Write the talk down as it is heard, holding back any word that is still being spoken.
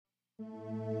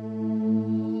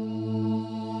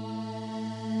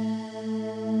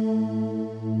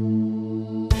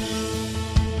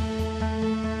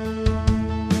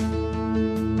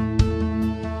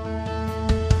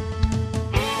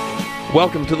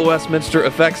Welcome to the Westminster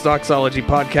Effects Doxology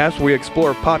Podcast, where we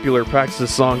explore popular practices,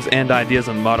 songs, and ideas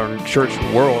in the modern church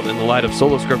world in the light of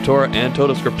Sola Scriptura and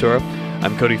Tota Scriptura.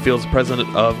 I'm Cody Fields,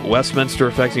 president of Westminster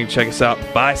Effects. You can check us out,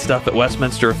 buy stuff at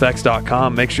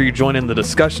westminstereffects.com. Make sure you join in the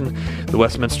discussion, the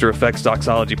Westminster Effects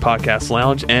Doxology Podcast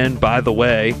Lounge. And by the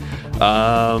way,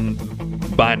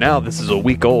 by now, this is a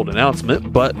week-old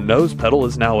announcement, but Nose Pedal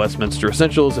is now Westminster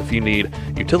Essentials. If you need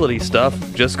utility stuff,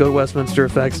 just go to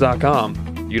westminstereffects.com.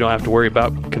 You don't have to worry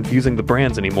about confusing the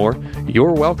brands anymore.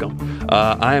 You're welcome.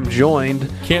 I am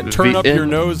joined... Can't turn up your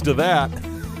nose to that.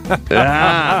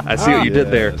 I see what you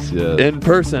did there. Yes. In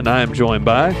person, I am joined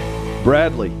by...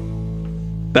 Bradley.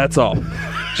 That's all.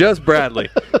 Just Bradley.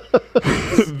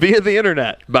 Via the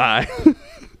internet. Bye.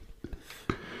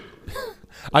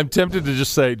 I'm tempted to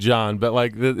just say John, but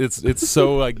like it's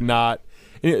so like not...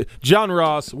 John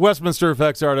Ross, Westminster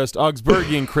Effects artist,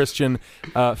 Augsburgian Christian,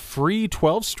 free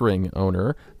 12-string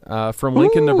owner from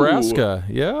Lincoln, Nebraska.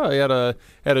 Yeah, I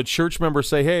had a church member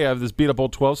say, "Hey, I have this beat-up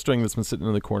old 12-string that's been sitting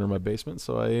in the corner of my basement."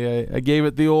 So I gave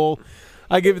it the old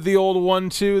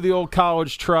 1-2, the old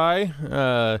college try.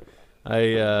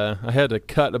 I had to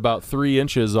cut about 3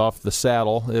 inches off the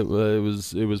saddle. It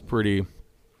was pretty.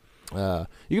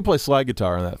 You could play slide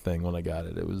guitar on that thing when I got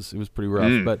it. It was pretty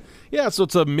rough. But yeah, so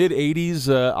it's a mid-'80s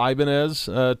Ibanez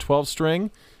 12-string.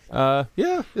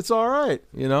 Yeah, it's all right.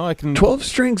 You know, I can... 12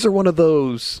 strings are one of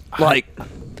those, like,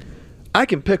 I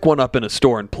can pick one up in a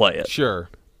store and play it. Sure.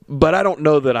 But I don't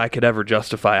know that I could ever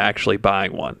justify actually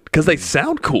buying one, because they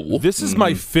sound cool. This is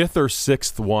my 5th or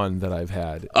 6th one that I've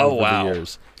had over the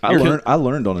years. I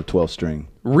learned on a 12-string.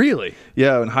 Really?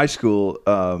 Yeah, in high school,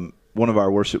 one of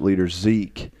our worship leaders,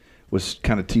 Zeke, was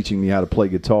kind of teaching me how to play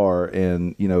guitar,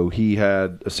 and you know, he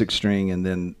had a 6-string, and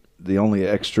then the only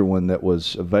extra one that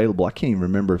was available, I can't even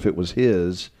remember if it was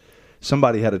his.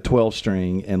 Somebody had a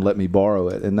 12-string and let me borrow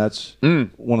it, and that's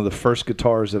one of the first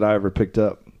guitars that I ever picked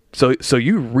up. So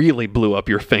you really blew up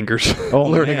your fingers. Oh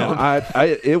man,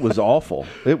 it was awful.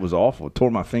 It was awful. It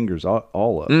tore my fingers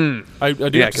all up. I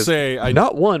do have to say,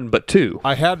 not one but 2.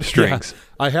 I had strings. Yeah,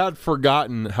 I had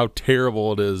forgotten how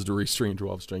terrible it is to restring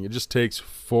 12-string. It just takes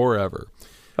forever.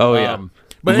 Oh yeah,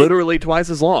 but literally twice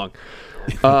as long.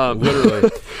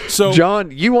 Literally. So,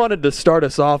 John, you wanted to start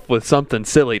us off with something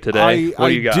silly today. What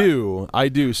do you got? I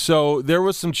do. So there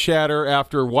was some chatter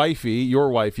after your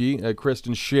wifey,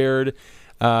 Kristen, shared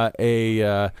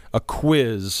a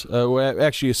quiz,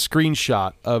 actually a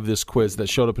screenshot of this quiz that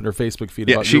showed up in her Facebook feed.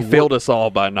 Yeah, she failed us all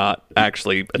by not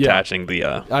actually attaching the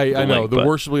I know, link, the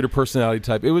worship leader personality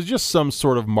type. It was just some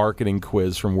sort of marketing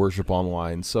quiz from Worship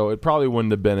Online, so it probably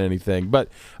wouldn't have been anything. But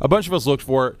a bunch of us looked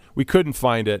for it. We couldn't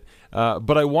find it.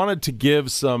 But I wanted to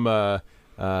give some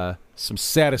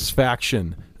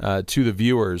satisfaction to the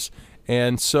viewers.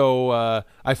 And so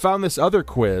I found this other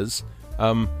quiz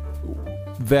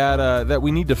that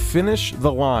we need to finish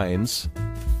the lines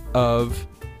of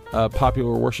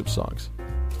popular worship songs.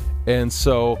 And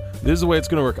so this is the way it's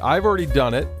going to work. I've already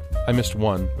done it. I missed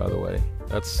one, by the way.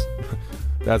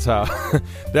 That's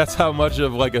how much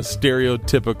of like a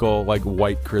stereotypical like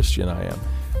white Christian I am.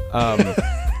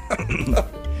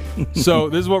 So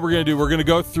this is what we're going to do. We're going to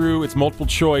go through. It's multiple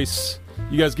choice.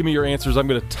 You guys give me your answers. I'm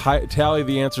going to tally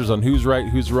the answers on who's right,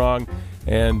 who's wrong,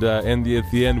 and at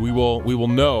the end we will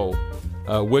know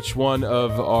which one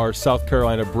of our South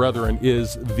Carolina brethren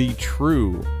is the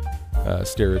true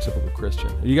stereotypical Christian.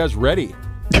 Are you guys ready?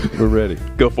 We're ready.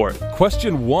 Go for it.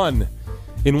 Question 1.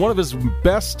 In one of his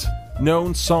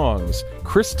best-known songs,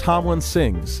 Chris Tomlin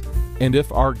sings, "And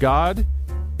if our God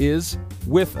is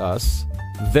with us,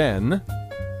 then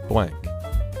blank."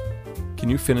 Can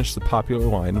you finish the popular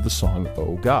line of the song,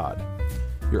 "Oh God"?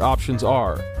 Your options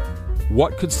are: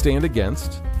 what could stand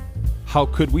against? How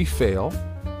could we fail?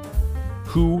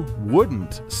 Who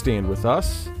wouldn't stand with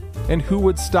us? And who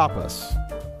would stop us?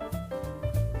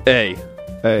 A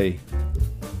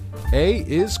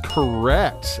is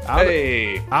correct.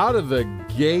 Out of the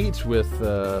gate with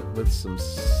some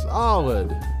solid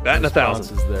batting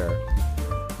responses 1,000 there.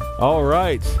 All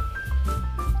right.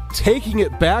 Taking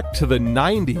it back to the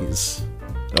 90s.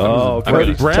 Oh,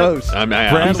 Brady's toast.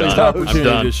 Bradley's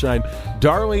opportunity to shine.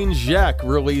 Darlene Zschech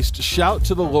released "Shout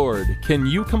to the Lord." Can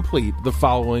you complete the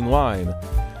following line?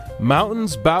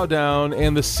 Mountains bow down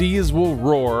and the seas will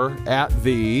roar at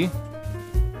the...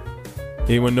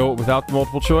 Anyone know it without the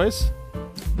multiple choice?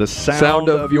 The sound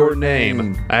of your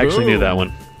name. I actually knew that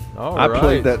one. I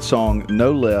played that song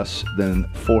no less than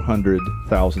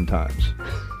 400,000 times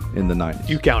in the 90s.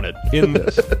 You counted. In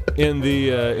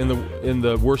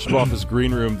the worship office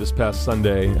green room this past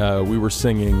Sunday, we were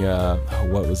singing.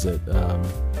 What was it?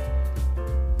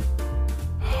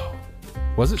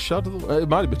 Was it Shout to the Lord? It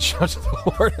might have been Shout to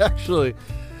the Lord, actually.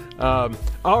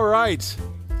 All right.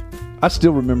 I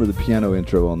still remember the piano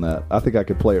intro on that. I think I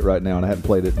could play it right now, and I haven't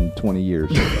played it in 20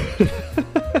 years.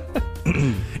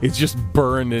 It's just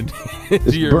burned into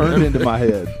It's your burned memory. into my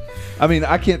head. I mean,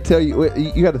 I can't tell you.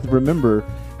 You got to remember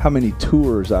how many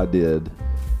tours I did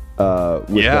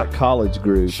with that college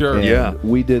group. Sure. And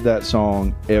we did that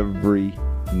song every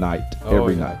night.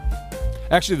 Every night.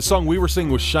 Actually, the song we were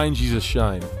singing was "Shine, Jesus,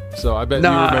 Shine." So I bet you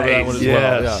remember that one as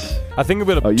well. Yeah. I think I'm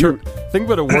gonna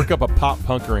work up a pop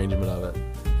punk arrangement of it.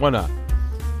 Why not?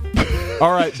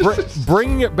 All right,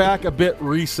 bringing it back a bit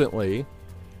recently.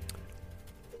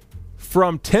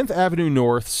 From 10th Avenue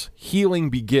North's Healing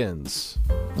Begins.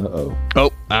 Uh-oh.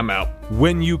 Oh, I'm out.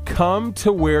 When you come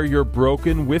to where you're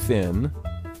broken within,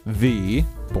 the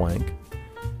blank,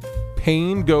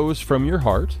 pain goes from your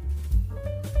heart.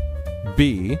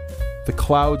 B, the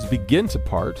clouds begin to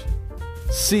part.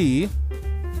 C,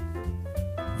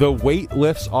 the weight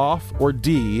lifts off. Or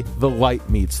D, the light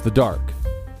meets the dark.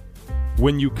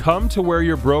 When you come to where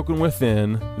you're broken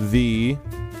within, the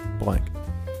blank.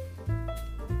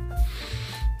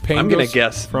 Pain I'm going goes to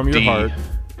guess from your D. heart.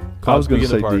 I was going to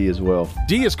begin say part. D as well.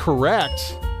 D is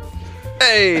correct.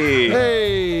 Hey!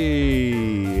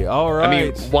 Hey! All right. I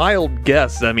mean, wild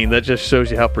guess. I mean, that just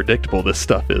shows you how predictable this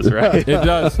stuff is, right? It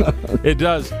does. It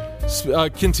does.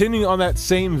 Continuing on that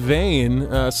same vein,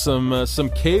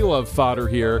 some K-Love fodder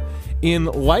here. In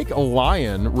Like a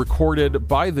Lion, recorded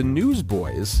by the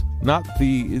Newsboys, not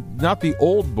the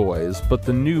old boys, but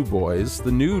the new boys,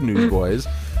 the new Newsboys.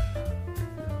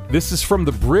 This is from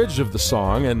the bridge of the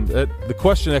song, and the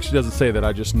question actually doesn't say that,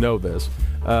 I just know this.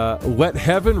 Let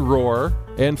heaven roar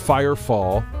and fire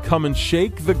fall, come and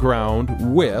shake the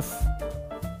ground with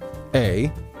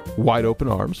A, wide open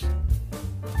arms,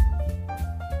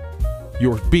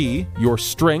 your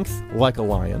strength like a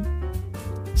lion,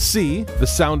 C, the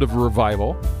sound of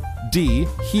revival, D,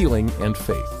 healing and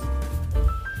faith.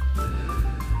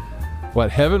 Let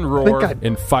heaven roar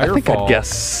and fire fall. I think I'd guess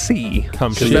C.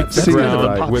 Come C shake is the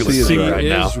ground right. with C is C right is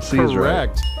now. C is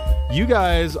correct. You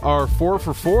guys are 4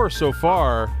 for 4 so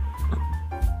far.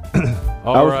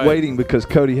 I was waiting because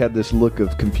Cody had this look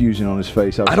of confusion on his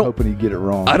face. I was hoping he'd get it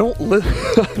wrong. I don't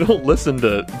listen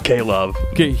to K-Love.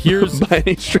 Okay, here's by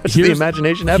any stretch of the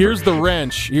imagination ever. Here's the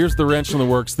wrench. Here's the wrench in the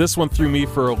works. This one threw me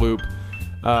for a loop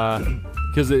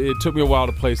because it took me a while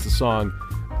to place the song.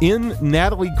 In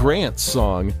Natalie Grant's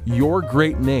song, Your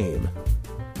Great Name,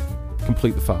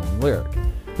 complete the following lyric.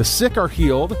 The sick are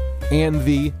healed and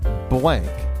the blank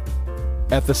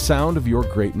at the sound of your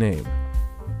great name.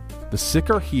 The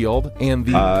sick are healed and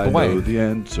the blank. I know the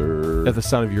answer. At the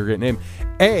sound of your great name.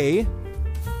 A,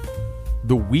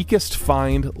 the weakest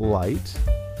find light.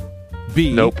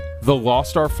 B, nope. The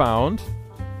lost are found.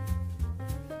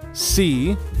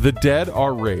 C, the dead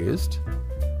are raised.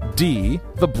 D,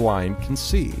 the blind can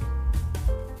see.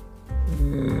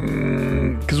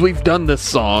 Because we've done this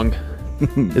song.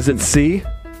 Is it C?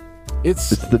 It's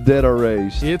the dead are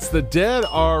raised. It's the dead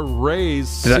are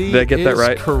raised. Did I get that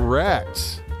right?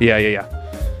 Correct. Yeah.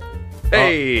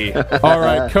 Hey! All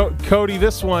right, Cody,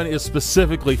 this one is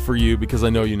specifically for you because I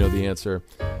know you know the answer.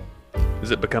 Is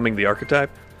it Becoming the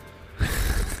Archetype?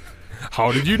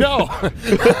 How did you know?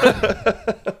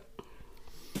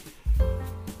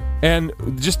 And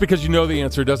just because you know the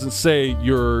answer doesn't say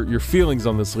your feelings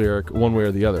on this lyric one way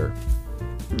or the other.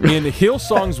 In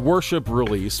Hillsong's worship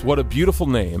release, What a Beautiful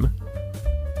Name,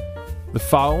 the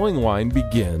following line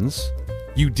begins,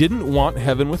 you didn't want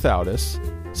heaven without us,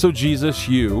 so Jesus,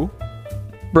 you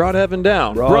brought heaven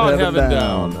down. Brought heaven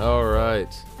down. All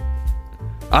right.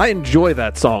 I enjoy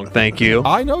that song, thank you.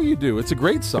 I know you do. It's a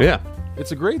great song. Yeah.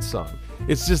 It's a great song.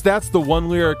 It's just that's the one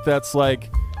lyric that's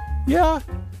like, yeah,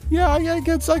 I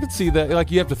guess I could see that.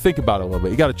 Like you have to think about it a little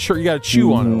bit. You got to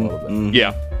chew on it a little bit.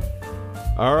 Yeah.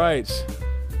 All right.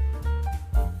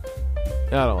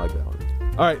 I don't like that one.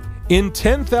 All right. In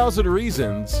 10,000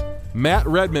 Reasons, Matt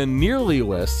Redman nearly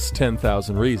lists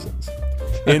 10,000 reasons.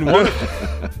 In one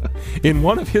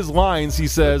of his lines, he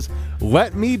says,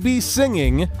 "Let me be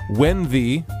singing when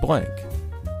the blank.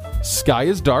 Sky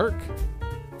is dark.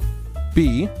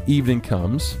 B, evening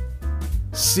comes.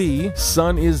 C,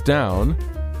 sun is down.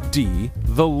 D,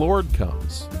 the Lord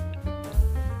comes."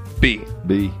 B.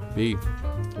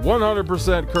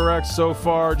 100% correct so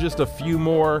far. Just a few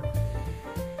more.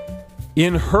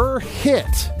 In her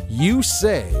hit, You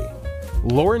Say,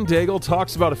 Lauren Daigle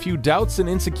talks about a few doubts and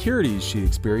insecurities she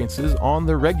experiences on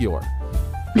the regular.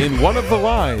 In one of the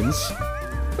lines,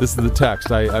 this is the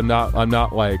text. I'm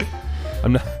not like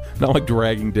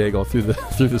dragging Daigle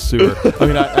through the sewer. I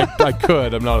mean, I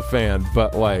could. I'm not a fan,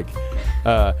 but like,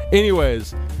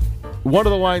 Anyways, one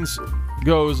of the lines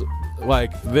goes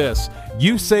like this.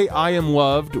 You say I am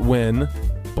loved when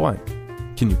blank.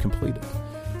 Can you complete it?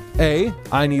 A,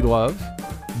 I need love.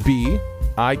 B,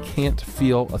 I can't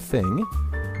feel a thing.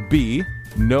 B,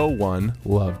 no one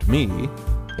loved me.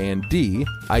 And D,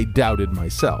 I doubted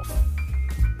myself.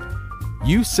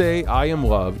 You say I am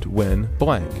loved when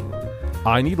blank.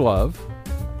 I need love.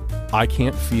 I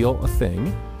can't feel a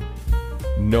thing.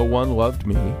 No one loved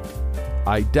me.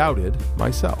 I doubted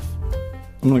myself.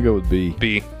 I'm going to go with B.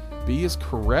 B. B is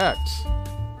correct.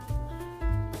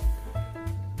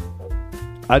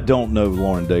 I don't know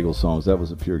Lauren Daigle songs. That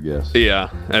was a pure guess. Yeah.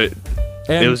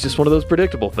 It was just one of those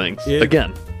predictable things.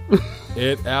 Again.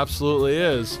 It absolutely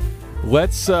is.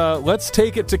 Let's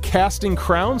take it to Casting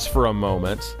Crowns for a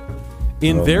moment.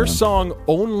 In their song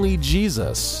Only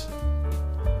Jesus,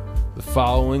 the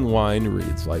following line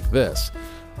reads like this.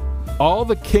 All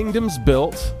the kingdoms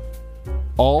built,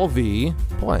 all the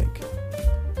blank.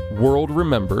 World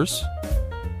remembers.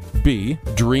 B,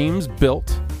 dreams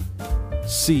built.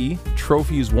 C,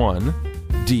 trophies won.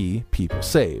 D, people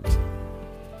saved.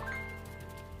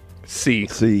 C.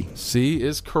 C. C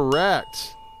is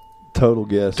correct. Total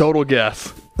guess. Total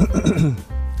guess.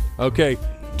 Okay,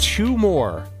 2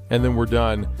 more, and then we're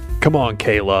done. Come on,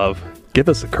 K-Love. Give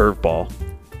us a curveball.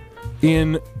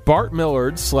 In Bart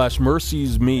Millard /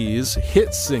 Mercy's Me's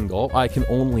hit single, I Can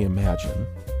Only Imagine,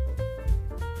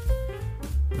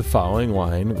 the following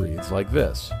line reads like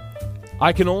this.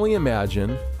 I can only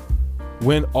imagine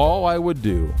when all I would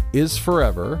do is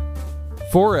forever,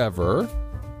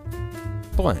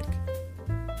 blank.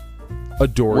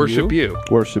 Adore Worship you.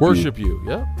 Worship you.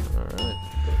 Yep. All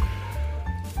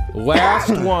right.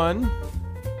 Last one.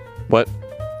 What?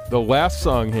 The last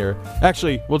song here.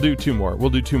 Actually, we'll do 2 more. We'll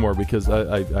do 2 more because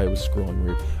I was scrolling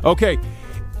weird. Okay.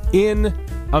 In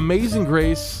Amazing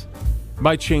Grace,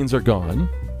 My Chains Are Gone,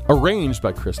 arranged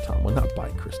by Chris Tomlin, not by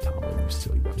Chris Tomlin, your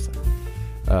silly website.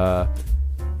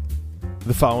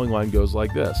 The following line goes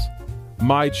like this.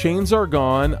 My chains are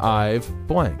gone, I've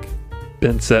blank.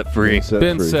 Been set free.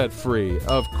 Been set free.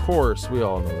 Of course, we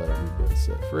all know that you've been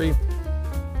set free.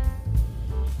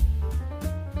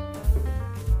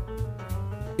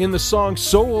 In the song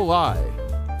So Will I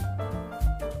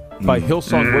by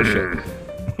Hillsong Worship,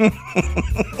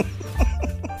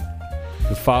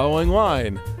 the following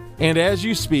line, and as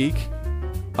you speak,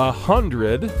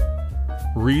 100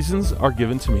 reasons are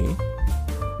given to me,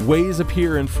 ways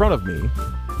appear in front of me,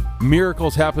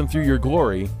 miracles happen through your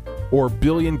glory, or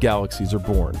billion galaxies are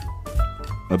born.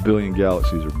 A billion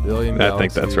galaxies are born. I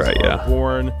think that's right, yeah.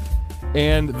 Born.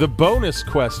 And the bonus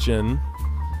question,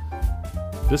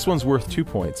 this one's worth 2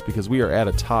 points because we are at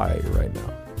a tie right now.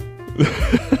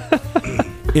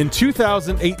 In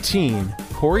 2018,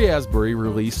 Corey Asbury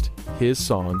released his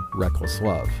song Reckless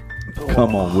Love.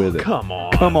 Come on with it. Come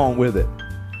on. Come on with it.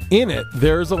 In it,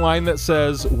 there's a line that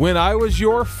says, when I was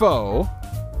your foe,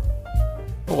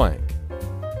 blank.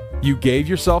 You gave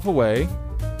yourself away.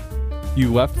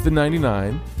 You left the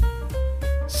 99.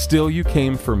 Still you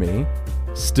came for me.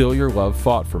 Still your love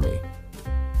fought for me.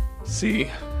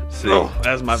 C. Oh,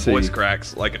 as my voice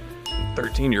cracks like a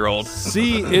 13-year-old.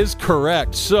 C is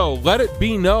correct. So let it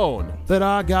be known that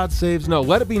our God saves no.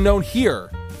 Let it be known here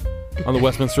on the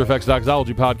Westminster Effects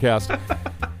Doxology podcast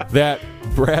that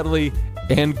Bradley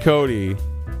and Cody,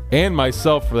 and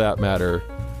myself for that matter,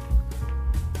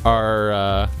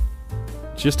 are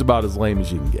just about as lame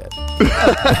as you can get.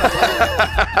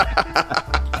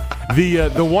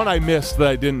 The one I missed that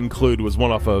I didn't include was one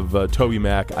off of Toby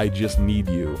Mac, I Just Need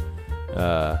You.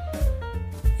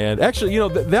 And actually,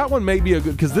 that one may be a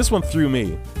good, because this one threw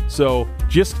me. So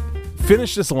just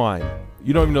finish this line.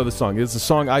 You don't even know the song. It's the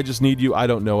song I Just Need You. I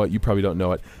don't know it. You probably don't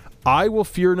know it. I will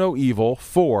fear no evil,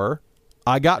 for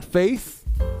I got faith.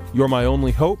 You're my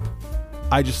only hope.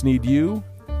 I just need you.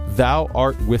 Thou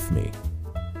art with me.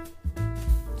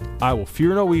 I will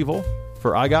fear no evil,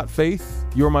 for I got faith.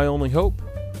 You're my only hope.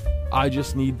 I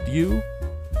just need you,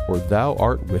 or thou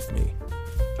art with me.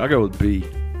 I'll go with B.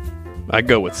 I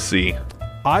go with C.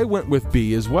 I went with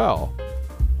B as well.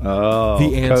 Oh,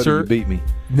 the answer, Cody, you beat me.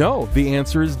 No, the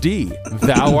answer is D.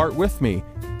 Thou art with me.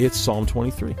 It's Psalm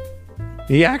 23.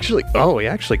 He actually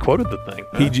quoted the thing.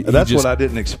 That's what I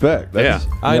didn't expect.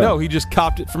 I know. He just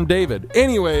copped it from David.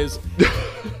 Anyways,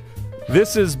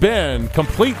 this has been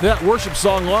Complete That Worship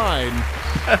Song Line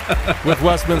with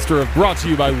Westminster, brought to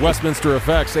you by Westminster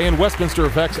Effects and Westminster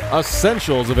Effects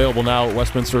Essentials, available now at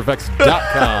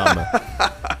westminstereffects.com.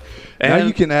 Now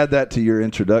you can add that to your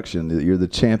introduction, that you're the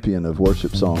champion of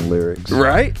worship song lyrics.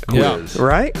 Right? Yeah.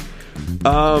 Right?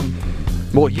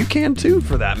 Well, you can too,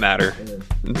 for that matter.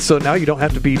 So now you don't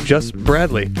have to be just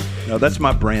Bradley. No, that's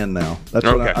my brand now. That's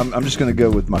Okay. what I'm just going to go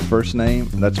with my first name,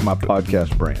 and that's my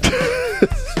podcast brand.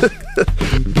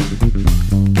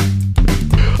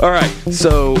 All right.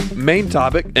 So main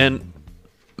topic, and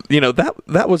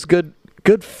that was good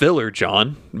filler,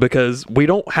 John, because we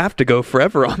don't have to go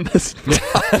forever on this.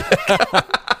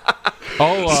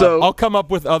 I'll come up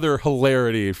with other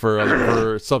hilarity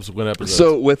for subsequent episodes.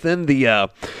 So within the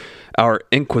our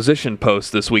Inquisition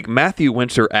post this week, Matthew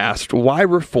Winter asked, why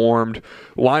Reformed?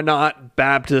 Why not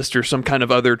Baptist or some kind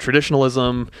of other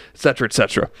traditionalism, et cetera, et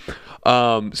cetera?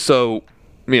 So,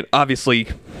 I mean, obviously,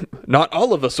 not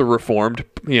all of us are Reformed,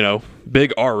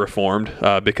 big R Reformed,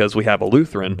 because we have a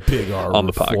Lutheran Big R on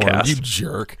the Reformed, podcast. You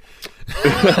jerk.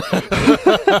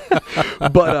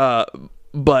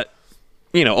 But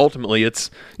ultimately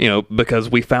it's, because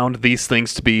we found these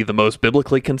things to be the most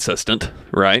biblically consistent,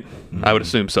 right? Mm-hmm. I would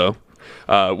assume so.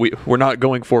 We're not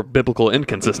going for biblical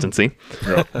inconsistency.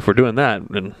 Yeah. If we're doing that,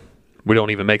 then we don't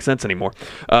even make sense anymore.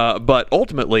 But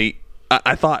ultimately,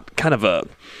 I thought kind of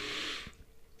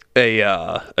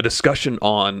a discussion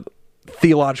on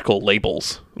theological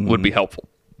labels would be helpful,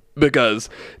 because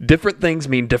different things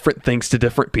mean different things to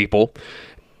different people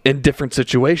in different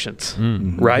situations,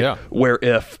 right? Yeah. Where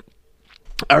if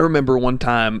I remember one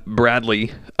time,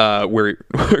 Bradley, where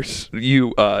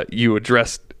you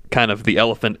addressed kind of the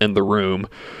elephant in the room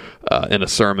in a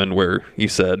sermon, where you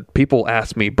said, people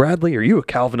ask me, Bradley, are you a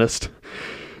Calvinist?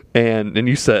 And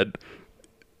you said,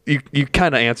 you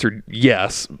kind of answered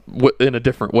yes in a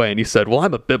different way, and you said, well,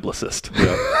 I'm a biblicist.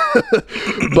 Yeah.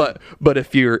 but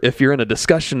if you're in a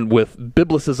discussion with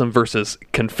biblicism versus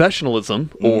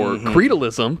confessionalism or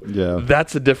creedalism,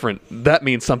 that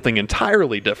means something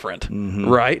entirely different,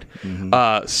 right?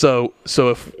 So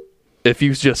if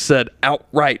you just said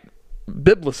outright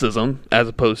biblicism as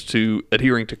opposed to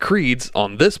adhering to creeds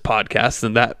on this podcast,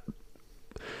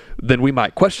 then we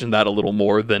might question that a little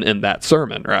more than in that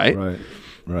sermon, right?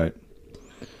 Right.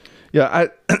 Yeah,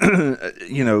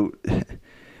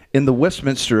 in the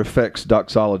Westminster Effects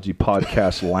Doxology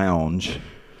Podcast Lounge,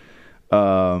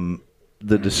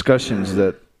 the discussions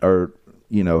that are,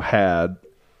 had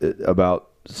about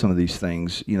some of these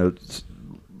things,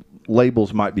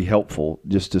 labels might be helpful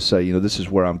just to say, this is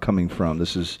where I'm coming from.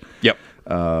 This is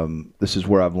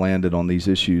where I've landed on these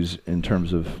issues in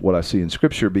terms of what I see in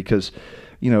Scripture, because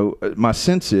my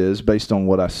sense is, based on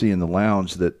what I see in the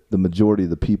lounge, that the majority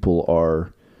of the people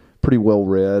are pretty well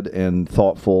read and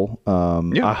thoughtful.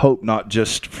 I hope not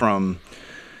just from,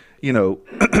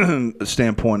 a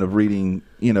standpoint of reading,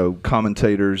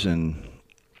 commentators and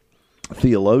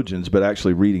theologians, but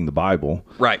actually reading the Bible.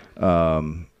 Right.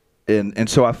 And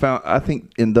so I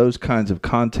think in those kinds of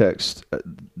contexts,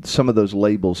 some of those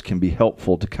labels can be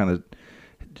helpful to kind of,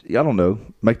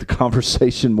 make the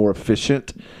conversation more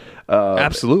efficient.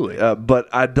 Absolutely. But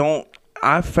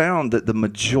I found that the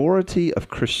majority of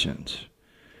Christians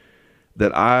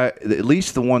at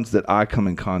least the ones that I come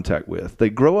in contact with, they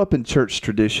grow up in church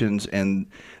traditions, and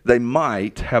they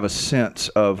might have a sense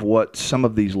of what some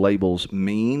of these labels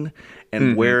mean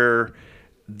and where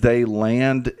they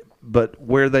land, but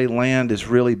where they land is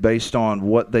really based on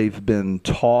what they've been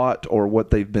taught or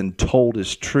what they've been told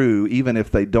is true, even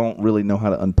if they don't really know how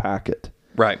to unpack it.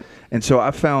 Right. And so I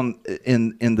found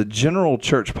in the general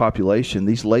church population,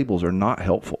 these labels are not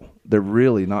helpful. They're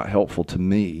really not helpful to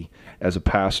me as a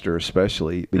pastor,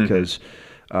 especially because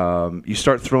you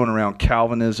start throwing around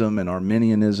Calvinism and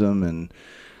Arminianism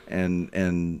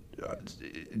and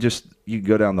just you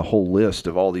go down the whole list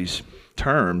of all these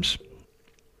terms.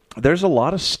 There's a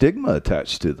lot of stigma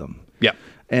attached to them. Yeah.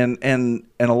 And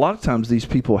a lot of times these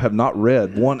people have not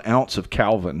read 1 ounce of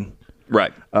Calvin.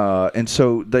 Right. And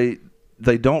so they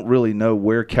don't really know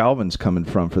where Calvin's coming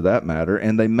from, for that matter,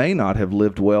 and they may not have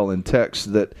lived well in texts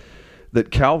that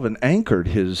Calvin anchored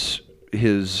his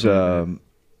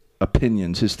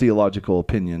opinions, his theological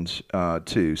opinions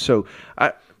to. So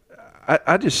I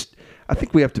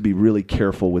think we have to be really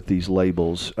careful with these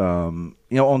labels.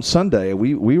 On Sunday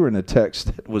we were in a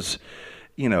text that was,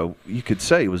 you could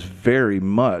say was very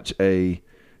much a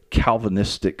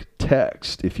Calvinistic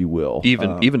text, if you will,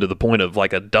 even to the point of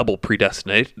like a double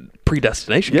predestination.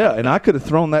 Yeah, and I could have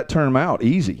thrown that term out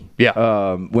easy.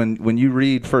 Yeah. When you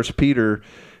read 1 Peter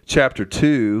chapter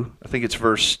 2, I think it's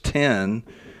verse 10,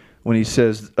 when he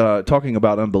says, talking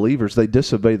about unbelievers, they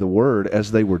disobey the word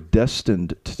as they were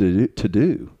destined to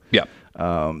do. Yeah.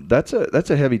 That's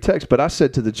a heavy text. But I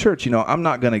said to the church, I'm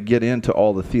not going to get into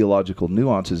all the theological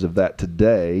nuances of that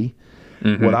today.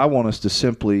 What I want us to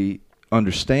simply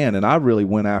understand, and I really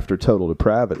went after total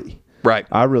depravity. Right.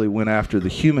 I really went after the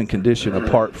human condition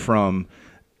apart from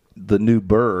the new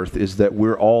birth is that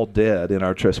we're all dead in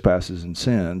our trespasses and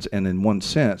sins, and in one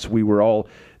sense, we were all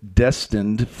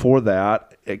destined for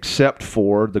that, except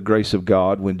for the grace of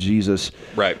God when Jesus,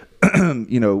 Right.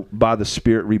 By the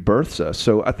Spirit rebirths us.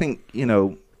 So I think,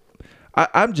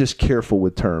 I'm just careful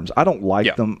with terms. I don't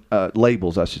like them,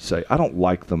 labels, I should say. I don't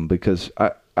like them because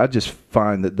I just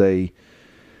find that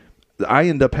I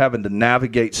end up having to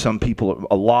navigate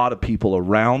a lot of people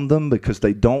around them because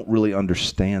they don't really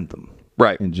understand them.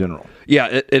 Right. In general.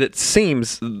 Yeah, it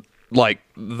seems like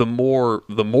the more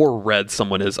read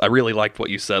someone is, I really liked what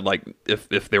you said. Like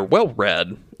if they're well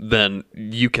read, then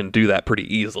you can do that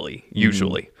pretty easily,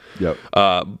 usually. Yep.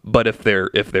 But if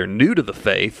they're new to the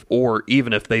faith, or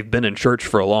even if they've been in church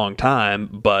for a long time,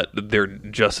 but they're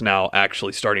just now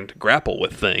actually starting to grapple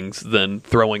with things, then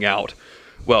throwing out,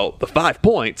 well, the 5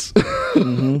 points,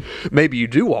 maybe you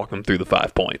do walk them through the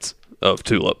 5 points of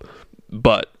TULIP,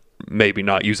 but maybe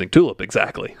not using TULIP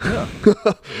exactly. Yeah.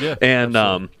 Yeah.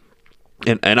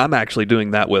 And I'm actually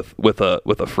doing that with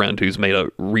a friend who's made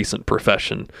a recent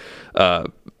profession,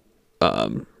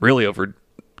 really over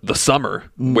the summer,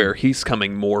 where he's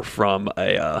coming more from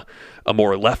a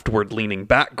more leftward leaning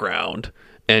background,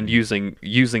 and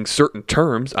using certain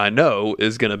terms I know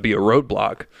is going to be a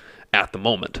roadblock at the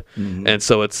moment. And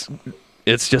so it's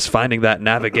just finding that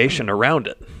navigation around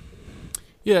it.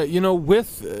 Yeah,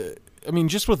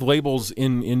 just with labels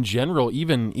in general,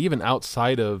 even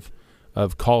outside of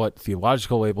call it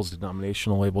theological labels,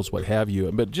 denominational labels, what have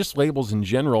you, but just labels in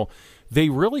general, they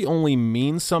really only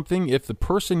mean something if the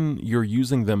person you're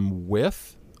using them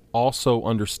with also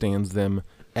understands them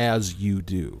as you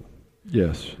do.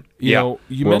 Yes. You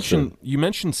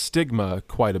mentioned stigma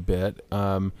quite a bit.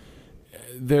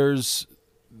 There's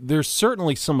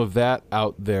certainly some of that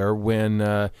out there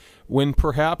when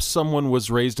perhaps someone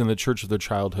was raised in the church of their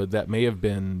childhood that may have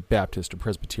been Baptist or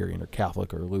Presbyterian or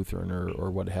Catholic or Lutheran or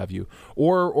what have you,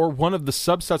 or one of the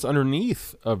subsets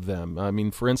underneath of them. I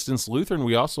mean, for instance, Lutheran,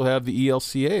 we also have the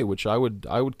ELCA, which I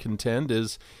would contend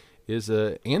is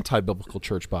a anti-biblical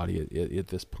church body at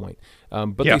this point,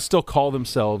 but they still call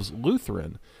themselves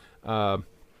Lutheran.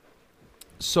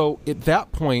 So at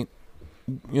that point,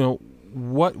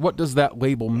 what does that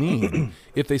label mean?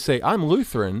 If they say, I'm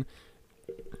Lutheran,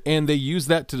 and they use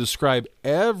that to describe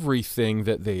everything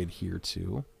that they adhere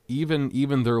to,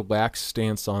 even their lax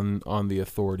stance on the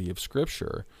authority of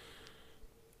Scripture,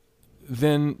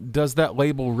 then does that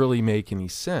label really make any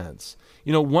sense?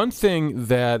 One thing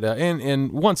that,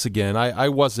 and once again, I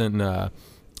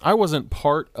wasn't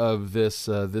part of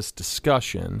this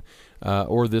discussion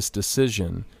or this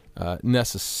decision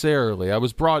necessarily. I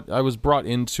was brought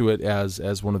into it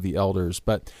as one of the elders,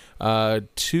 but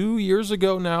 2 years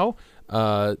ago now,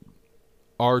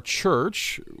 our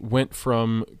church went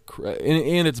from,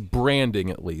 in its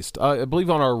branding at least, I believe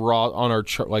on our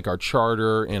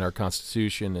charter and our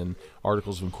constitution and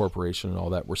articles of incorporation and all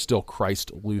that, we're still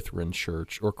Christ Lutheran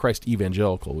Church, or Christ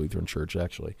Evangelical Lutheran Church,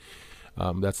 actually.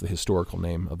 That's the historical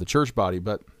name of the church body,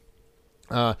 but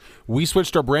we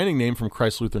switched our branding name from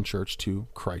Christ Lutheran Church to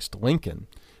Christ Lincoln,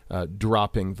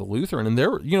 dropping the Lutheran. And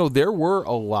there were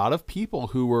a lot of people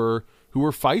who were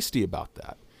feisty about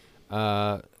that.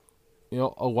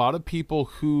 A lot of people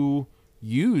who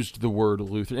used the word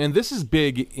Lutheran, and this is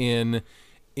big in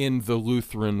the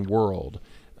Lutheran world.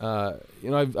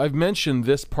 I've mentioned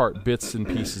this part bits and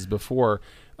pieces before,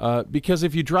 because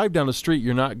if you drive down the street,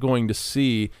 you're not going to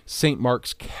see St.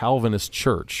 Mark's Calvinist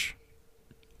Church,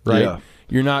 right? Yeah.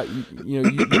 You're not,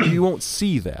 you won't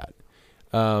see that,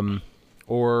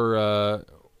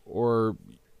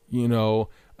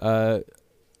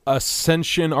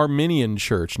 Ascension Arminian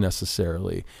Church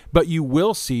necessarily, but you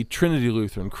will see Trinity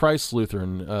Lutheran, Christ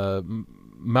Lutheran,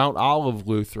 Mount Olive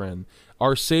Lutheran,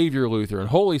 Our Savior Lutheran,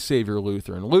 Holy Savior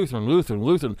Lutheran,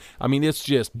 Lutheran. I mean, it's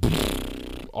just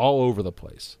all over the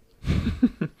place.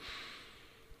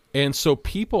 And so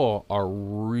people are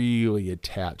really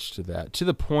attached to that, to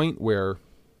the point where,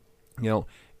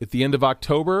 at the end of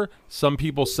October, some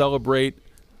people celebrate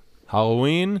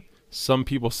Halloween, some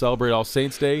people celebrate All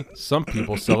Saints Day, some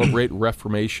people celebrate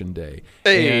Reformation Day.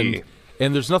 Hey.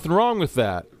 And there's nothing wrong with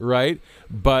that, right?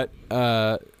 But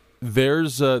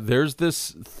there's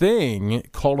this thing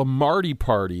called a Marty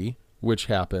Party, which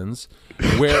happens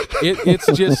where it's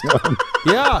just go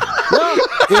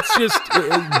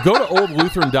to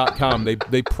oldlutheran.com.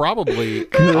 They probably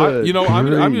I'm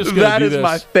just gonna that do is this.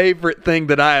 My favorite thing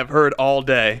that I have heard all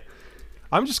day.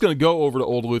 I'm just going to go over to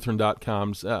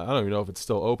oldlutheran.com. I don't even know if it's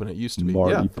still open. It used to be.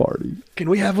 Marty Party. Can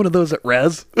we have one of those at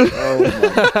Res? Oh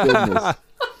my goodness.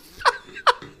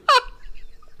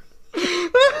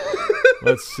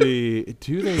 Let's see.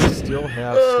 Do they still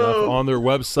have stuff on their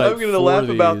website? I'm going to laugh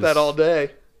about that all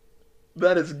day.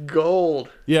 That is gold.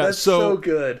 Yeah, that's so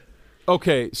good.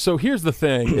 Okay, so here's the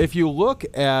thing. If you look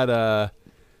at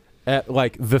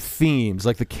like the themes,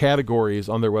 like the categories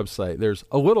on their website, there's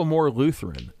a little more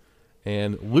Lutheran,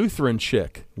 and Lutheran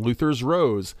Chick, Luther's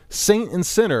Rose, Saint and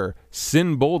Sinner,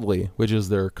 Sin Boldly, which is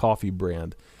their coffee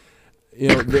brand. You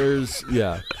know, there's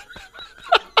yeah,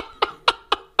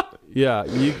 you're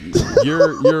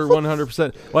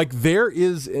 100%. Like there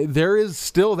is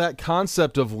still that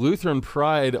concept of Lutheran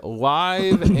pride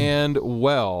alive and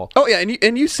well. Oh yeah,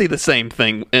 and you see the same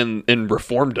thing in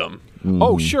Reformdom.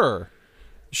 Oh sure.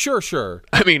 Sure.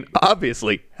 I mean,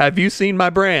 obviously, have you seen my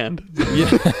brand?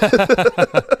 Yeah.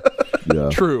 Yeah.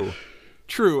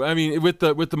 True. I mean, with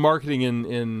the marketing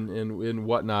and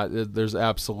whatnot, there's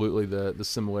absolutely the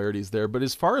similarities there. But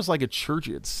as far as like a church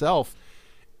itself,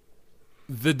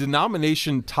 the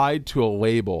denomination tied to a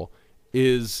label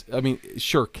is, I mean,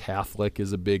 sure, Catholic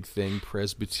is a big thing,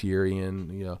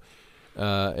 Presbyterian, you know,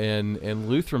 and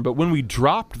Lutheran. But when we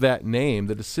dropped that name,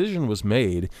 the decision was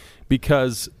made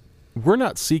because we're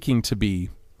not seeking to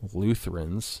be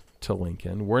Lutherans to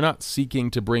Lincoln. We're not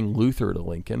seeking to bring Luther to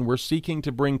Lincoln. We're seeking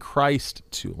to bring Christ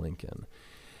to Lincoln.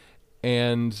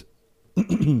 And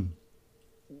the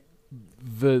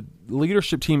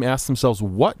leadership team asked themselves,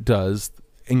 what does,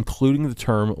 including the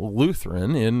term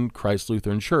Lutheran in Christ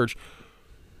Lutheran Church,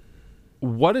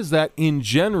 what does that in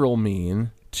general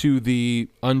mean to the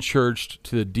unchurched,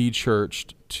 to the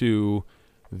de-churched, to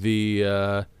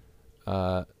the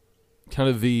kind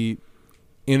of the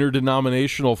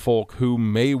interdenominational folk who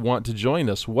may want to join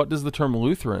us? What does the term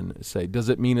Lutheran say? Does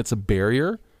it mean it's a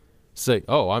barrier? Say,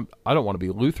 oh, I don't want to be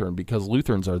Lutheran because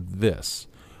Lutherans are this,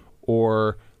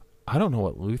 or I don't know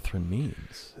what Lutheran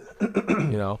means.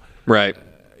 You know, right.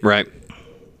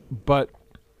 But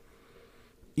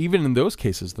even in those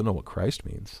cases, they know what Christ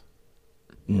means.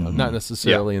 You know, not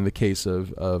necessarily in the case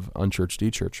of unchurched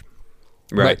de-church.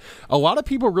 Right. But a lot of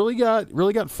people really got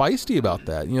feisty about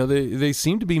that. You know, they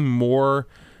seem to be more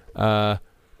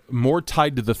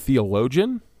tied to the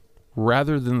theologian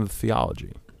rather than the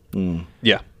theology.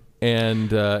 Yeah.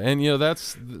 And you know,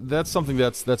 that's something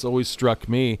that's always struck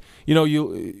me. You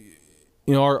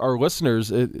know, our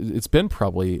listeners, it's been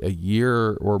probably a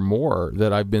year or more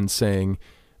that I've been saying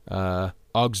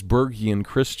Augsburgian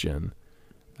Christian.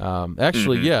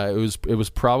 Actually, yeah, it was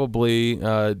probably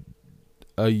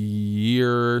a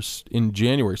year in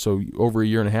January, so over a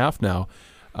year and a half now,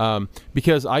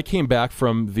 because I came back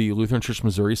from the Lutheran Church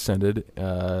Missouri Synod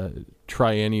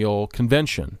triennial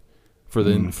convention for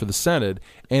the Synod,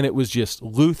 and it was just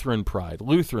Lutheran pride,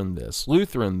 Lutheran this,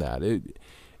 Lutheran that.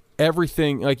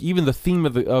 Everything, like even the theme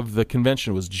of the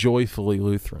convention was joyfully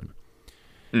Lutheran.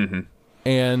 Mm-hmm.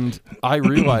 And I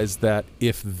realized that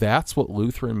if that's what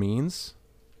Lutheran means,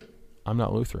 I'm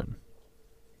not Lutheran.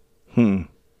 I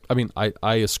mean,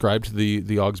 I ascribe to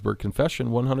the Augsburg Confession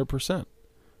 100%.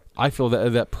 I feel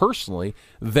that personally,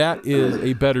 that is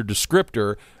a better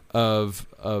descriptor of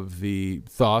the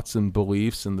thoughts and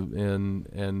beliefs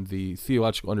and the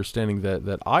theological understanding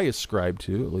that I ascribe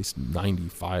to, at least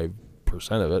 95%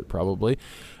 of it probably.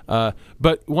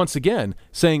 But once again,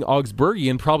 saying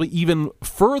Augsburgian probably even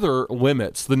further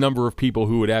limits the number of people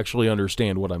who would actually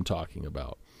understand what I'm talking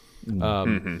about.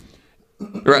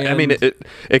 Right. I mean,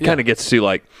 it kind of gets to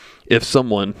like if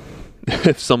someone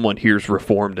hears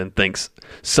Reformed and thinks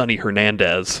Sonny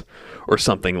Hernandez or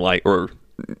something like, or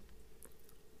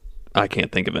I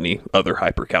can't think of any other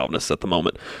hyper Calvinists at the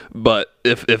moment, but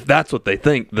if that's what they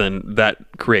think, then that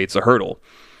creates a hurdle.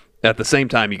 At the same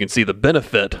time, you can see the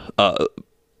benefit.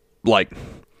 Like,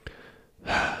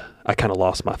 I kind of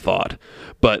lost my thought,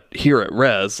 but here at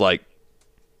Res, like,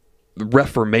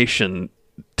 Reformation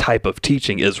type of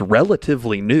teaching is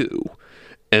relatively new,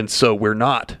 and so we're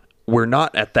not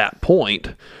at that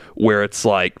point where it's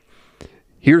like,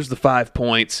 here's the 5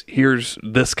 points, here's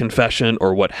this confession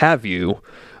or what have you,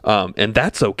 and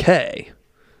that's okay.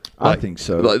 I think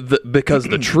so, because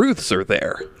the truths are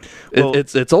there. Well,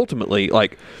 it's ultimately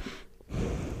like,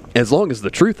 as long as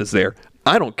the truth is there,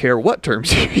 I don't care what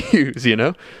terms you use, you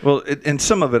know? Well, and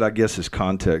some of it, I guess, is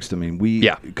context. I mean,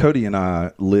 Cody and I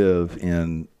live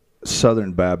in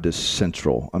Southern Baptist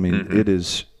Central. I mean,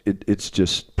 it's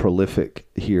just prolific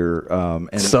here.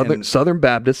 And Southern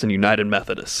Baptist and United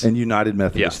Methodists.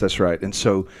 Yeah. That's right. And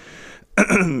so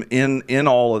in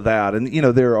all of that, and, you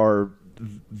know, there are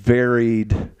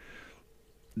varied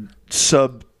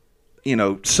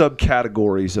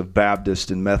subcategories of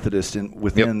Baptist and Methodist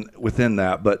within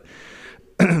that. But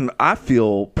I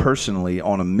feel personally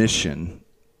on a mission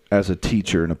as a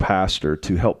teacher and a pastor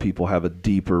to help people have a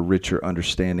deeper, richer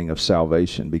understanding of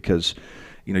salvation, because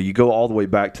you go all the way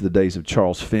back to the days of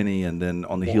Charles Finney, and then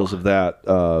on the heels of that,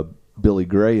 Billy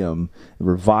Graham, the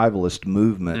revivalist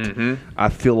movement. Mm-hmm. I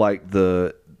feel like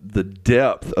the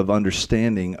depth of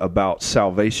understanding about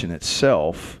salvation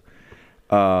itself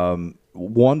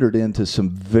wandered into some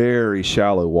very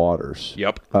shallow waters.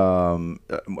 Yep.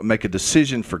 Make a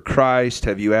decision for Christ.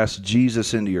 Have you asked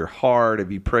Jesus into your heart?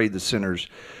 Have you prayed the sinner's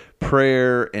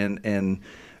prayer? And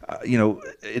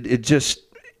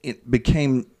it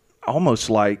became almost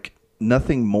like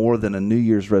nothing more than a New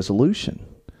Year's resolution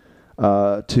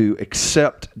to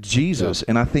accept Jesus.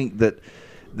 And I think that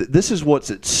this is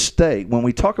what's at stake. When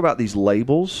we talk about these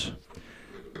labels,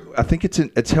 I think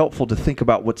it's helpful to think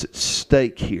about what's at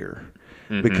stake here.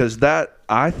 Mm-hmm. Because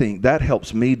I think that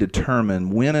helps me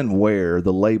determine when and where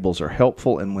the labels are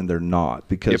helpful and when they're not.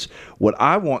 Because what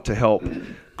I want to help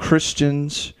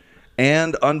Christians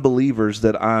and unbelievers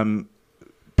that I'm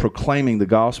proclaiming the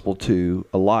gospel to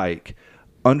alike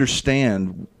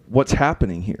understand what's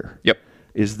happening here. Yep.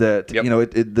 Is that,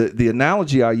 the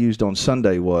analogy I used on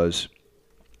Sunday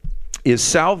is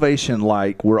salvation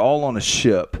like we're all on a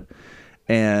ship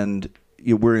and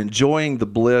we're enjoying the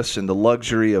bliss and the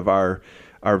luxury of our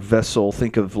vessel.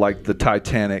 Think of like the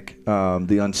Titanic,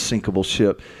 the unsinkable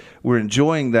ship. We're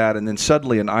enjoying that, and then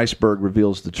suddenly an iceberg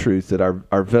reveals the truth that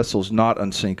our vessel's not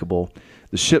unsinkable.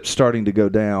 The ship's starting to go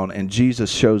down, and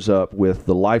Jesus shows up with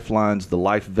the lifelines, the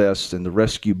life vests, and the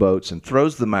rescue boats and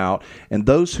throws them out. And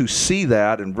those who see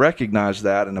that and recognize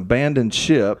that an abandoned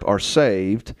ship are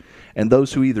saved, and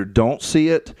those who either don't see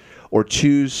it or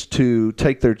choose to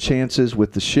take their chances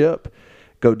with the ship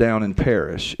go down and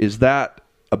perish. Is that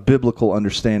a biblical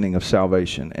understanding of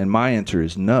salvation? And my answer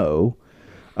is no.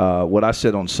 What I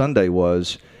said on Sunday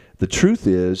was, the truth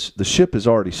is the ship is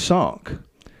already sunk.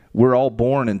 We're all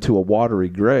born into a watery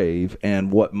grave, and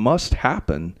what must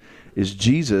happen is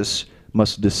Jesus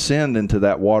must descend into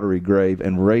that watery grave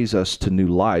and raise us to new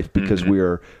life, because we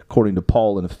are, according to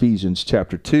Paul in Ephesians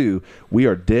chapter 2, we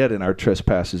are dead in our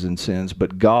trespasses and sins,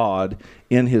 but God,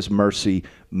 in his mercy,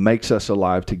 makes us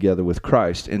alive together with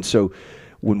Christ. And so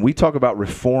when we talk about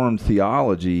Reformed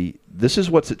theology, this is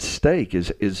what's at stake,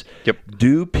 is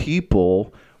do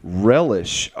people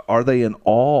relish? Are they in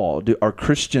awe? Are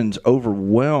Christians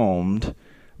overwhelmed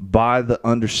by the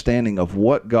understanding of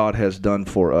what God has done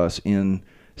for us in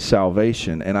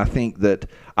salvation? And I think that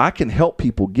I can help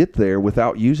people get there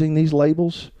without using these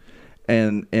labels,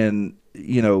 and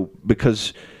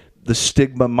because the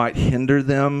stigma might hinder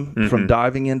them from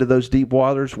diving into those deep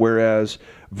waters, whereas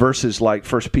verses like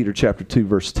 1 Peter chapter 2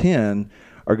 verse 10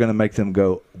 are going to make them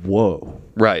go, whoa.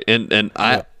 Right. And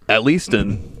I, at least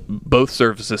in both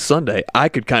services Sunday, I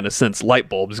could kind of sense light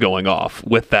bulbs going off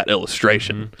with that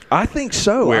illustration. I think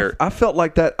so. Where I felt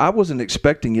like that. I wasn't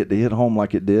expecting it to hit home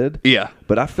like it did. Yeah.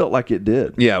 But I felt like it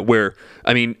did. Yeah, where,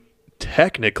 I mean,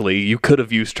 technically you could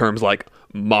have used terms like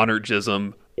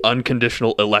monergism,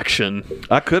 unconditional election.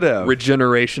 I could have.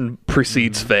 Regeneration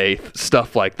precedes faith,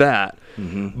 stuff like that.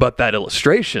 But that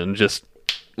illustration just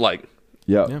like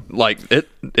it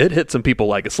hit some people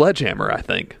like a sledgehammer, I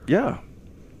think. Yeah.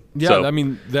 Yeah, So- I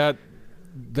mean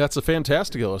that's a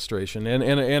fantastic illustration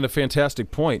and a fantastic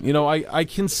point. I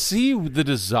can see the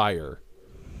desire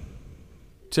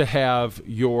to have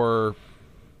your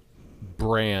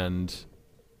brand.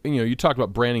 You talked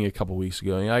about branding a couple weeks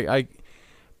ago.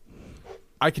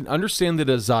 I can understand the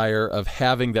desire of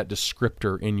having that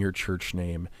descriptor in your church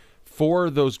name for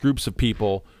those groups of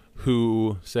people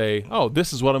who say, "Oh,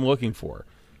 this is what I'm looking for,"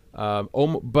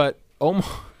 but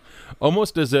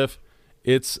almost as if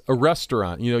it's a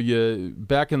restaurant. You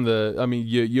open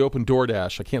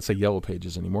DoorDash. I can't say Yellow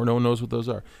Pages anymore. No one knows what those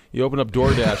are. You open up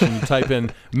DoorDash and you type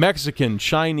in Mexican,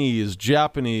 Chinese,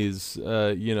 Japanese,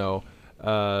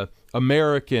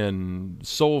 American,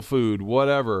 soul food,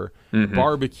 whatever,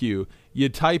 barbecue. You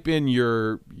type in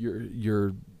your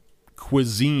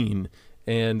cuisine,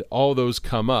 and all those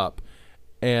come up.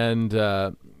 And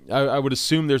I would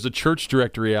assume there's a church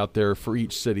directory out there for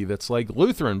each city that's like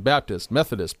Lutheran, Baptist,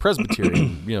 Methodist,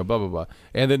 Presbyterian, blah, blah, blah.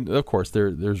 And then, of course,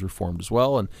 there's Reformed as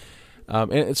well.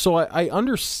 And so I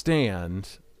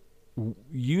understand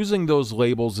using those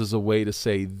labels as a way to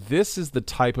say this is the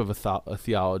type of a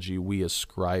theology we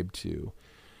ascribe to.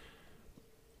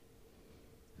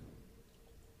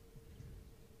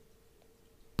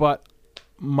 But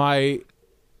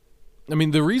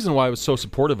the reason why I was so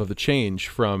supportive of the change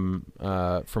from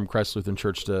Christ Lutheran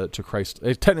Church to Christ,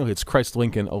 technically it's Christ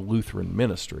Lincoln, a Lutheran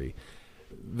ministry.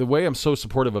 The way I'm so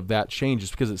supportive of that change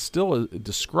is because it still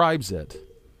describes it,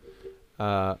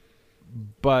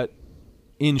 but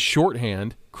in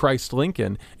shorthand, Christ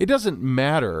Lincoln, it doesn't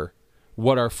matter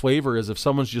what our flavor is if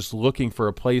someone's just looking for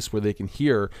a place where they can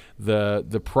hear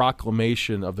the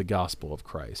proclamation of the gospel of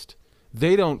Christ.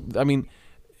 They don't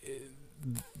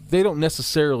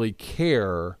necessarily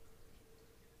care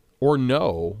or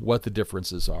know what the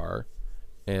differences are,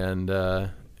 and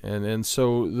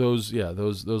so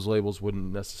those labels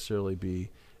wouldn't necessarily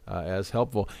be as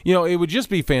helpful. It would just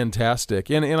be fantastic,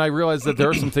 and I realize that there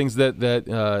are some things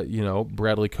that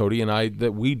Bradley, Cody, and I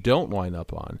that we don't line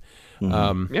up on.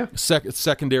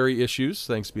 Secondary issues,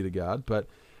 thanks be to God. But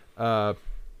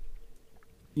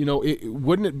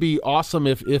wouldn't it be awesome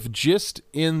if just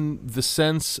in the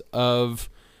sense of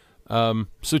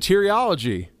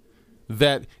soteriology,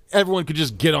 that everyone could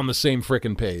just get on the same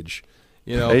frickin' page,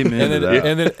 Amen.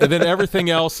 And then everything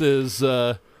else is.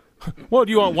 Well,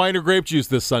 do you want wine or grape juice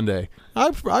this Sunday?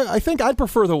 I think I'd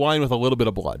prefer the wine with a little bit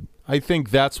of blood. I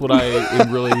think that's what I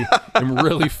am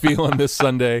really feeling this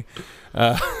Sunday.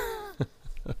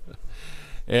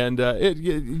 And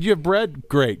you have bread?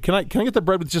 Great. Can I get the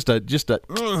bread with just a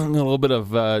little bit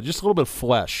of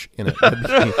flesh in it?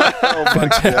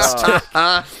 Fantastic.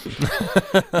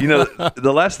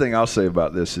 The last thing I'll say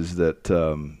about this is that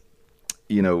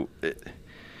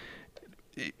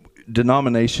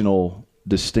denominational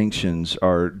distinctions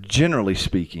are generally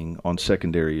speaking on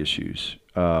secondary issues,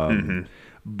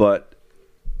 but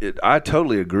I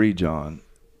totally agree, John.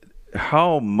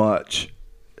 How much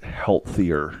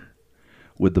healthier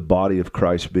would the body of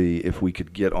Christ be if we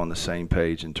could get on the same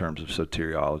page in terms of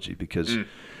soteriology? Because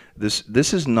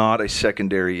this is not a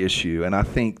secondary issue, and I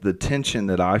think the tension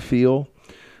that I feel,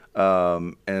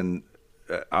 and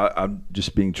I'm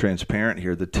just being transparent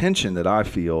here, the tension that I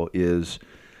feel is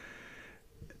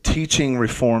teaching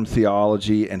Reformed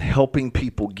theology and helping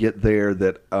people get there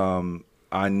that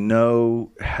I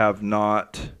know have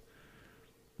not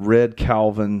read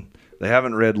Calvin, they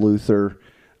haven't read Luther,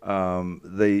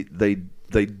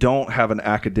 they don't have an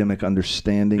academic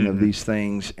understanding of these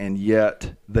things, and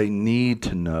yet they need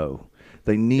to know.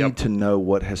 They need to know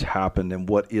what has happened and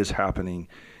what is happening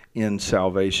in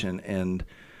salvation. And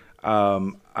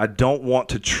I don't want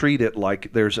to treat it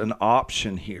like there's an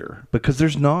option here, because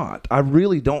there's not. I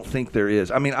really don't think there is.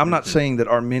 I mean, I'm not saying that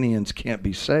Arminians can't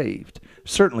be saved.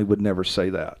 Certainly would never say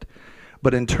that.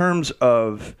 But in terms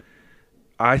of,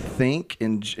 I think,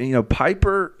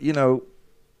 Piper,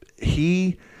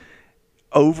 he,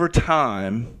 over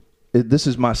time, this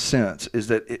is my sense, is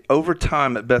that over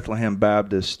time at Bethlehem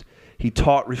Baptist, he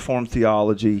taught Reformed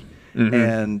theology,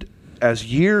 and as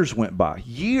years went by,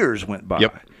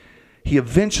 he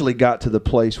eventually got to the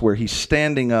place where he's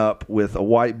standing up with a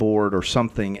whiteboard or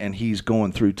something, and he's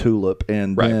going through Tulip,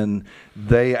 and then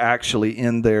they actually,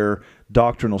 in their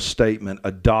doctrinal statement,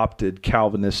 adopted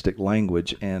Calvinistic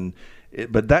language,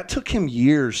 but that took him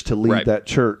years to lead that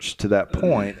church to that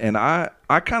point, and I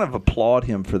kind of applaud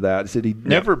him for that. Is that he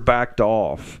never backed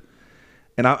off,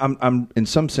 and I'm in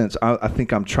some sense I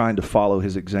think I'm trying to follow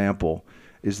his example.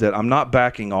 Is that I'm not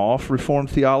backing off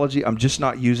Reformed theology. I'm just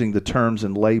not using the terms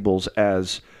and labels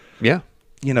as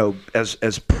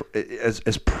as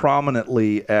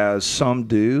prominently as some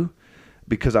do,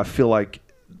 because I feel like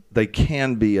they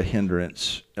can be a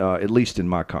hindrance, at least in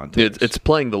my context. It's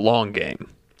playing the long game.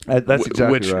 That's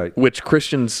exactly right. Which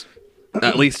Christians,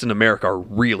 at least in America, are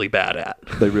really bad at.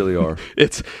 They really are.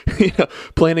 It's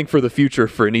planning for the future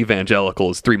for an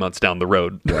evangelical is 3 months down the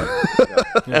road,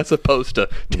 as opposed to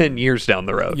 10 years down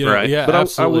the road, right? Yeah,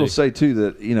 but I will say too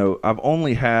that I've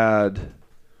only had,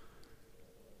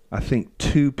 I think,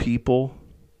 2 people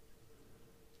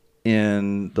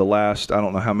in the last I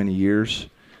don't know how many years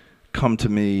come to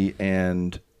me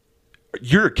and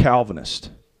you're a Calvinist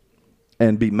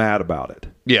and be mad about it.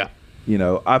 Yeah.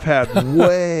 I've had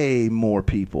way more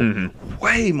people.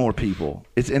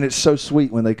 It's so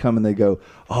sweet when they come and they go,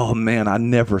 "Oh man, I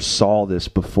never saw this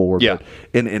before." Yeah.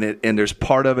 But, and there's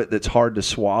part of it that's hard to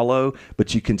swallow,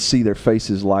 but you can see their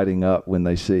faces lighting up when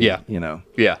they see. Yeah.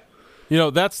 Yeah.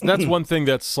 That's one thing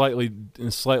that's slightly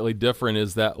different,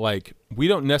 is that we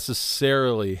don't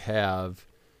necessarily have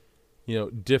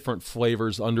different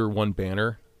flavors under one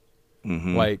banner.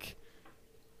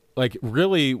 Like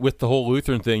really, with the whole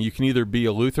Lutheran thing, you can either be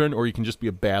a Lutheran or you can just be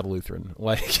a bad Lutheran.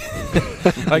 Like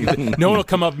no one will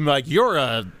come up and be like, "You're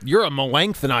a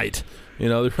Melanchthonite."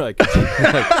 They're like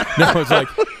no, it's like,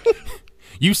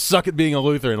 you suck at being a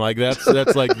Lutheran. Like that's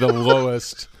like the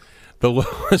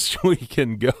lowest we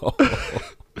can go.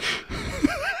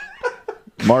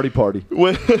 Marty party.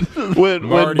 When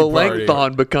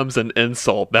Melanchthon becomes an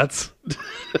insult, that's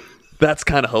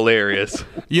kind of hilarious.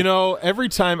 Every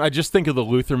time I just think of the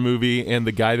Luther movie and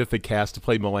the guy that they cast to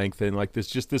play Melanchthon,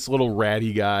 this little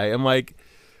ratty guy. I'm like,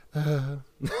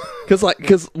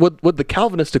 Because would the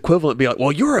Calvinist equivalent be like,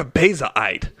 well, you're a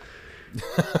Bezaite?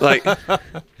 Like,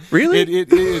 really?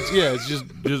 It's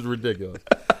just ridiculous.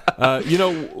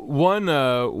 One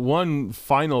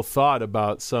final thought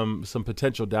about some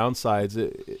potential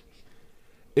downsides.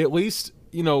 At least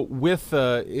with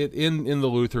in the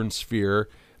Lutheran sphere,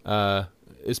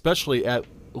 especially at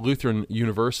Lutheran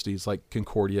universities like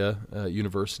Concordia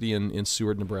University in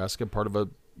Seward, Nebraska, part of a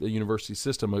university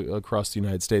system across the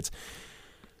United States.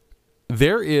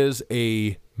 There is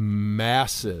a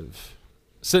massive,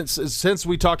 since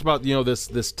we talked about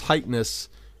this tightness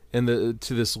and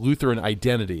to this Lutheran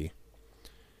identity,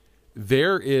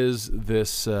 there is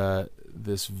this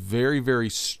very, very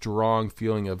strong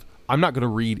feeling of, I'm not going to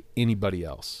read anybody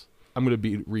else. I'm going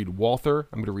to read Walther.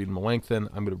 I'm going to read Melanchthon.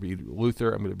 I'm going to read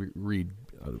Luther. I'm going to read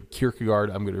Kierkegaard.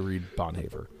 I'm going to read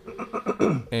Bonhoeffer.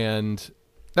 And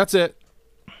that's it.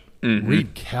 Mm-hmm.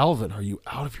 Read Calvin. Are you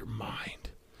out of your mind?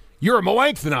 You're a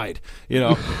Melanchthonite,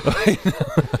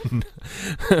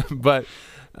 But,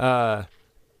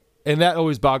 and that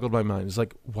always boggled my mind. It's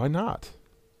like, why not?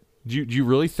 Do you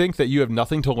really think that you have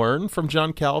nothing to learn from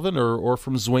John Calvin or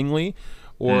from Zwingli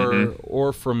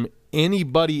or from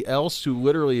anybody else who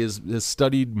literally has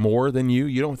studied more than you?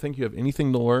 You don't think you have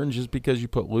anything to learn just because you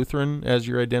put Lutheran as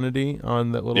your identity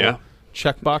on that little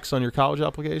checkbox on your college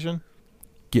application?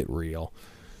 Get real.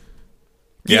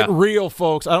 Get real,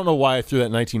 folks. I don't know why I threw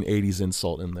that 1980s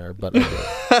insult in there, but I did.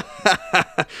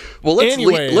 Well,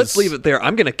 let's leave it there.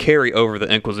 I'm going to carry over the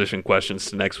Inquisition questions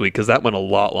to next week because that went a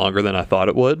lot longer than I thought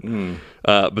it would.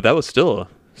 But that was still a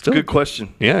good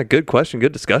question. Yeah, good question,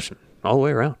 good discussion all the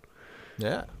way around.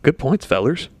 Yeah, good points,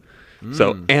 fellers.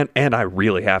 So and I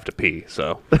really have to pee.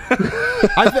 So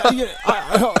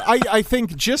I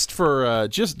think just for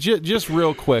just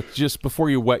real quick, just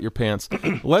before you wet your pants,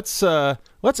 let's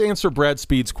answer Brad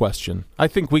Speed's question. I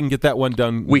think we can get that one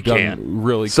done. We can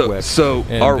really quick. So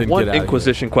our one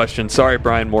Inquisition question. Sorry,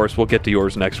 Brian Morris. We'll get to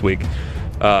yours next week.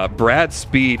 Brad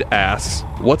Speed asks,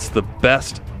 "What's the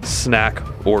best snack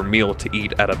or meal to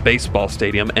eat at a baseball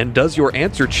stadium? And does your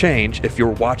answer change if you're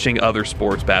watching other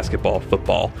sports, basketball,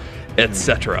 football,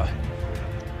 etc.?"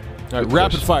 All right,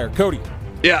 rapid fire, Cody.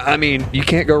 Yeah, I mean, you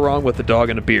can't go wrong with a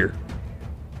dog and a beer.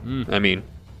 I mean,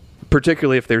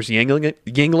 particularly if there's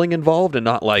Yingling involved and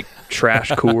not like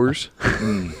trash Coors.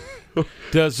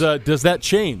 Does that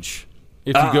change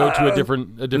if you go to a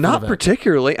different not event?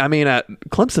 Particularly. I mean,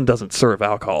 Clemson doesn't serve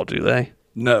alcohol, do they?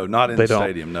 No, not in the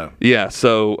stadium. No. Yeah,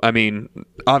 so I mean,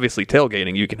 obviously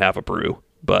tailgating you can have a brew,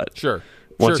 but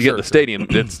once you get in the stadium,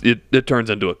 it turns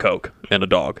into a Coke and a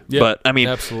dog. Yeah, but I mean,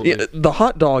 absolutely. The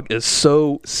hot dog is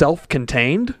so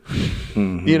self-contained,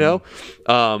 and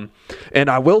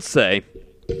I will say,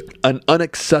 an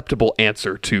unacceptable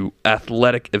answer to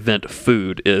athletic event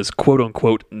food is quote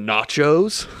unquote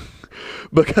nachos.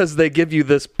 Because they give you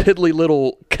this piddly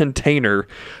little container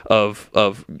of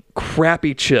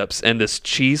crappy chips and this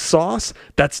cheese sauce.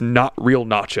 That's not real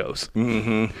nachos.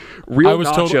 Real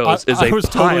nachos is a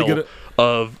pile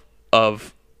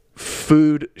of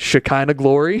food Shekinah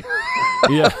glory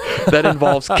that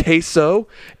involves queso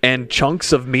and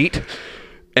chunks of meat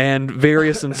and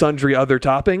various and sundry other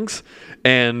toppings.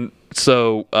 And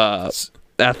so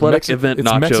athletic event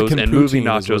nachos and movie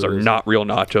nachos are not real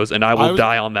nachos, and I will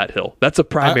die on that hill. That's a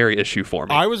primary issue for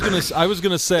me. I was gonna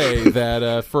say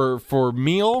that for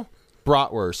meal,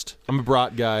 bratwurst. I'm a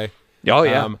brat guy. Oh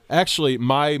yeah. Actually,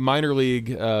 my minor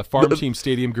league farm team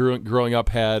stadium growing up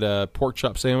had pork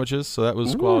chop sandwiches, so that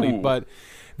was quality. But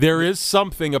there is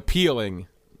something appealing.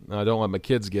 I don't let my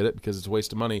kids get it because it's a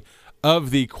waste of money.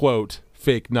 Of the quote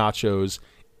fake nachos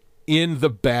in the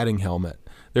batting helmet.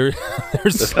 There's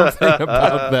something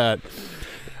about that.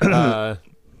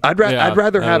 I'd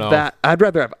rather have that. I'd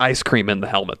rather have ice cream in the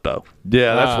helmet, though.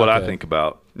 Yeah, that's what I think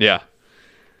about. Yeah.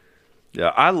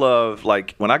 I love,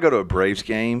 like, when I go to a Braves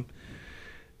game,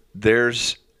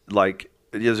 there's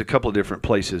a couple of different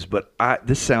places, but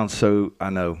this sounds so, I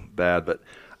know, bad, but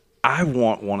I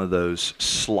want one of those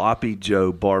Sloppy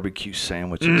Joe barbecue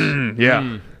sandwiches.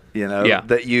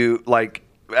 That you, like,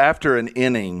 after an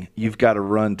inning, you've got to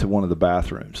run to one of the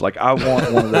bathrooms. Like, I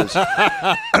want one of those.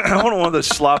 I want one of those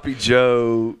Sloppy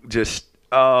Joe.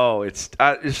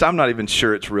 I'm not even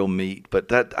sure it's real meat,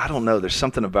 but I don't know. There's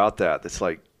something about that that's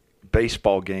like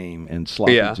baseball game and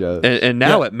sloppy Joe. And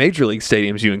now at Major League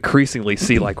stadiums, you increasingly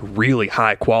see like really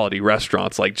high quality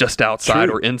restaurants, like just outside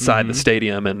or inside the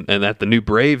stadium, and at the new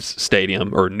Braves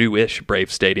stadium or newish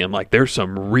Braves stadium, like there's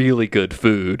some really good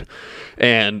food.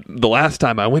 And the last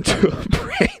time I went to a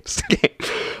Braves game,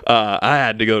 I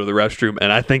had to go to the restroom,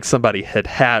 and I think somebody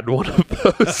had one of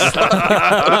those because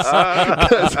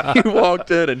he walked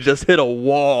in and just hit a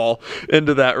wall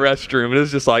into that restroom. And it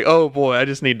was just like, oh boy, I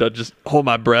just need to just hold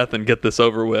my breath and get this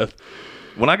over with.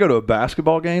 When I go to a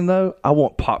basketball game, though, I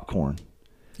want popcorn.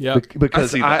 Yeah,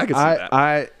 because I can see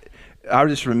that. I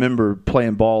just remember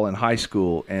playing ball in high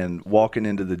school and walking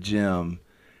into the gym,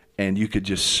 and you could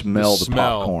just smell the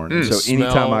popcorn. So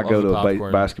anytime I go to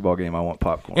a basketball game, I want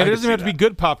popcorn. And it doesn't have to be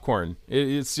good popcorn.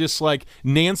 It's just like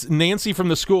Nancy from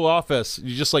the school office.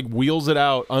 You just like wheels it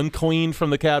out uncleaned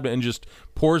from the cabinet and just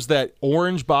pours that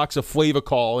orange box of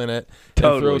Flavacol in it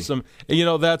and throws some. You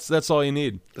know, that's all you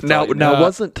need. Now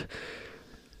wasn't.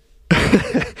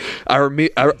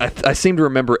 I seem to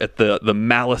remember at the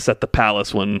Malice at the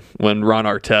Palace when Ron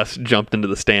Artest jumped into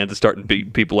the stands and started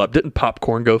beating people up. Didn't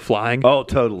popcorn go flying? Oh,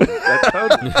 totally.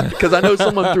 Because I know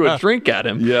someone threw a drink at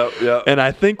him. Yep. And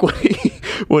I think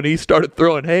when he started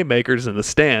throwing haymakers in the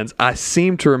stands, I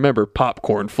seem to remember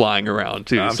popcorn flying around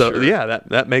too. Sure. Yeah,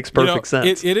 that makes perfect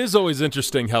sense. It is always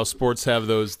interesting how sports have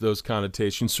those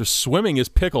connotations. So swimming is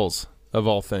pickles of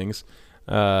all things.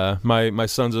 My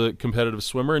son's a competitive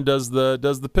swimmer and does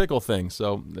the pickle thing,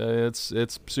 so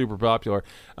it's super popular.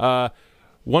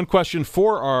 One question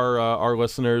for our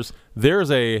listeners: there's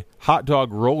a hot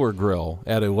dog roller grill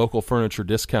at a local furniture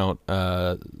discount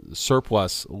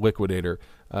surplus liquidator.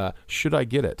 Should I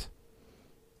get it?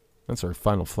 That's our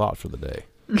final thought for the day.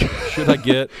 Should I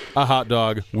get a hot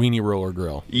dog weenie roller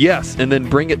grill? Yes, and then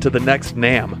bring it to the next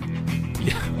NAM.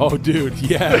 Yeah. Oh, dude,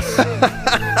 yes.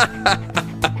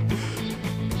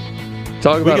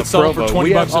 Talk about we could sell them for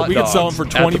 $20. We could sell them for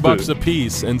 $20 a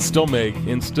piece and still like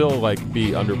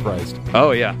be underpriced. Oh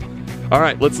yeah. All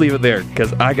right, let's leave it there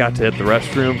because I got to hit the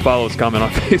restroom. Follow us, comment on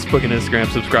Facebook and Instagram,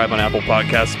 subscribe on Apple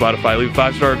Podcasts, Spotify, leave a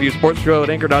 5-star review, sports show at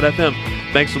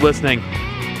anchor.fm. Thanks for listening.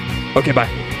 Okay,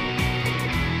 bye.